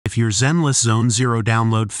If your Zenless Zone Zero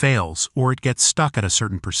download fails or it gets stuck at a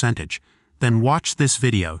certain percentage, then watch this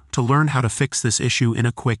video to learn how to fix this issue in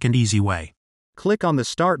a quick and easy way. Click on the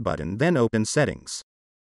Start button, then open Settings.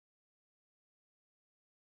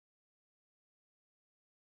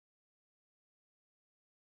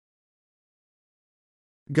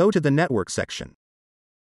 Go to the Network section.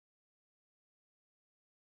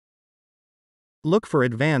 Look for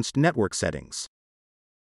Advanced Network Settings.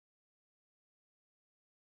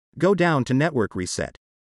 Go down to Network Reset.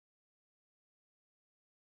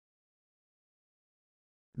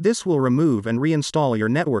 This will remove and reinstall your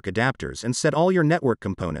network adapters and set all your network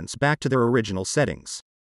components back to their original settings.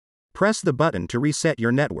 Press the button to reset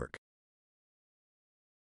your network.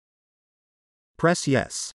 Press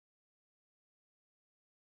Yes.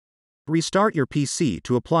 Restart your PC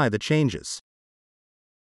to apply the changes.